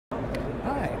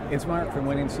It's Mark from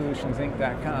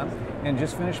WinningSolutionsInc.com, and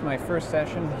just finished my first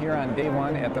session here on day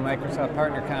one at the Microsoft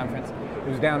Partner Conference. It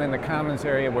was down in the Commons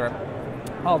area where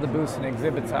all the booths and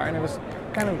exhibits are, and it was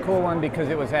kind of a cool one because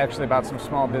it was actually about some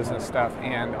small business stuff,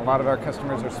 and a lot of our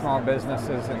customers are small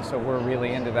businesses, and so we're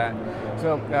really into that.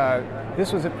 So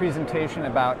this was a presentation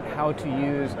about how to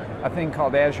use a thing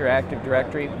called Azure Active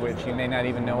Directory, which you may not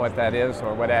even know what that is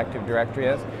or what Active Directory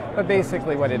is, but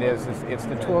basically what it is it's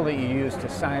the tool that you use to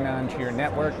sign on to your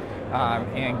network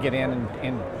and get in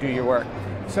and do your work.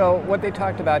 So what they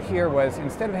talked about here was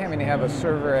instead of having to have a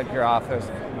server at your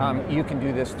office, you can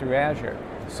do this through Azure.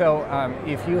 So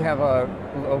if you have a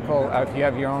local, if you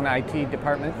have your own IT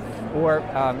department, or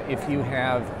if you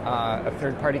have a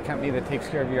third-party company that takes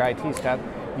care of your IT stuff,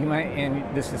 you might, and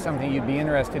this is something you'd be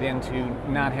interested in, to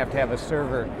not have to have a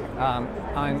server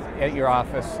at your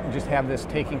office, just have this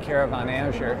taken care of on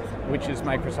Azure, which is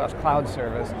Microsoft's cloud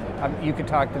service. You could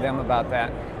talk to them about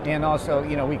that. And also,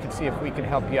 you know, we could see if we could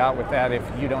help you out with that if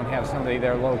you don't have somebody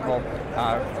there local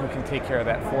who can take care of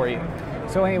that for you.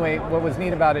 So anyway, what was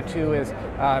neat about it too is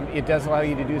it does allow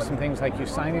you to do some things like you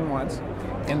sign in once,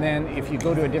 and then if you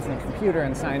go to a different computer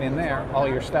and sign in there, all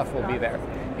your stuff will be there.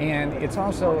 And it's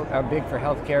also big for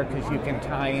healthcare because you can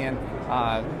tie in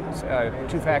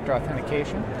two-factor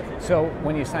authentication. So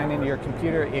when you sign into your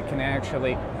computer, it can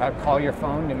actually call your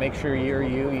phone to make sure you're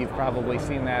you. You've probably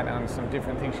seen that on some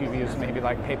different things you've used, maybe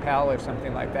like PayPal or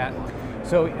something like that.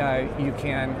 So you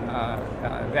can,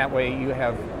 that way you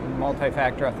have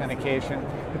multi-factor authentication.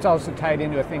 It's also tied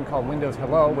into a thing called Windows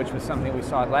Hello, which was something we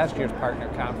saw at last year's partner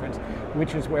conference,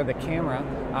 which is where the camera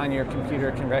on your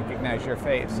computer can recognize your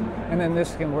face. And then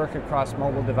this can work across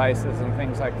mobile devices and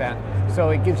things like that. So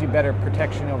it gives you better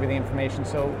protection over the information.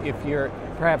 So if you're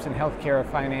perhaps in healthcare or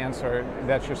finance, or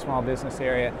that's your small business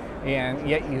area, and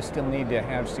yet you still need to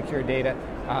have secure data,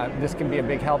 this can be a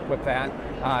big help with that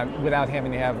without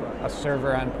having to have a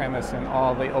server on premise and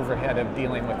all the overhead of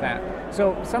dealing with that.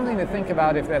 So something to think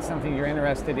about if that's something you're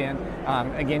interested in.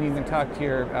 Again, you can talk to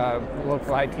your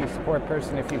local IT support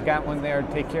person if you've got one there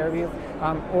to take care of you.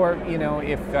 Or, you know,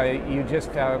 if you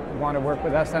just want to work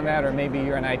with us on that, or maybe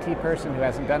you're an IT person who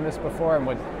hasn't done this before and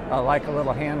would like a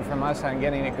little hand from us on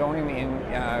getting it going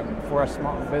for a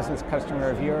small business customer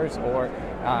of yours, or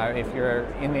if you're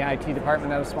in the IT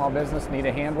department of a small business, need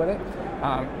a hand with it,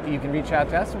 you can reach out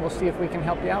to us and we'll see if we can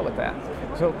help you out with that.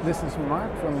 So this is Mark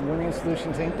from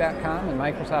WinningSolutionsInc.com and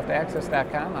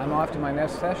MicrosoftAccess.com. I'm off to my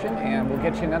next session, and we'll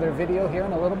get you another video here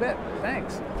in a little bit.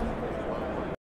 Thanks.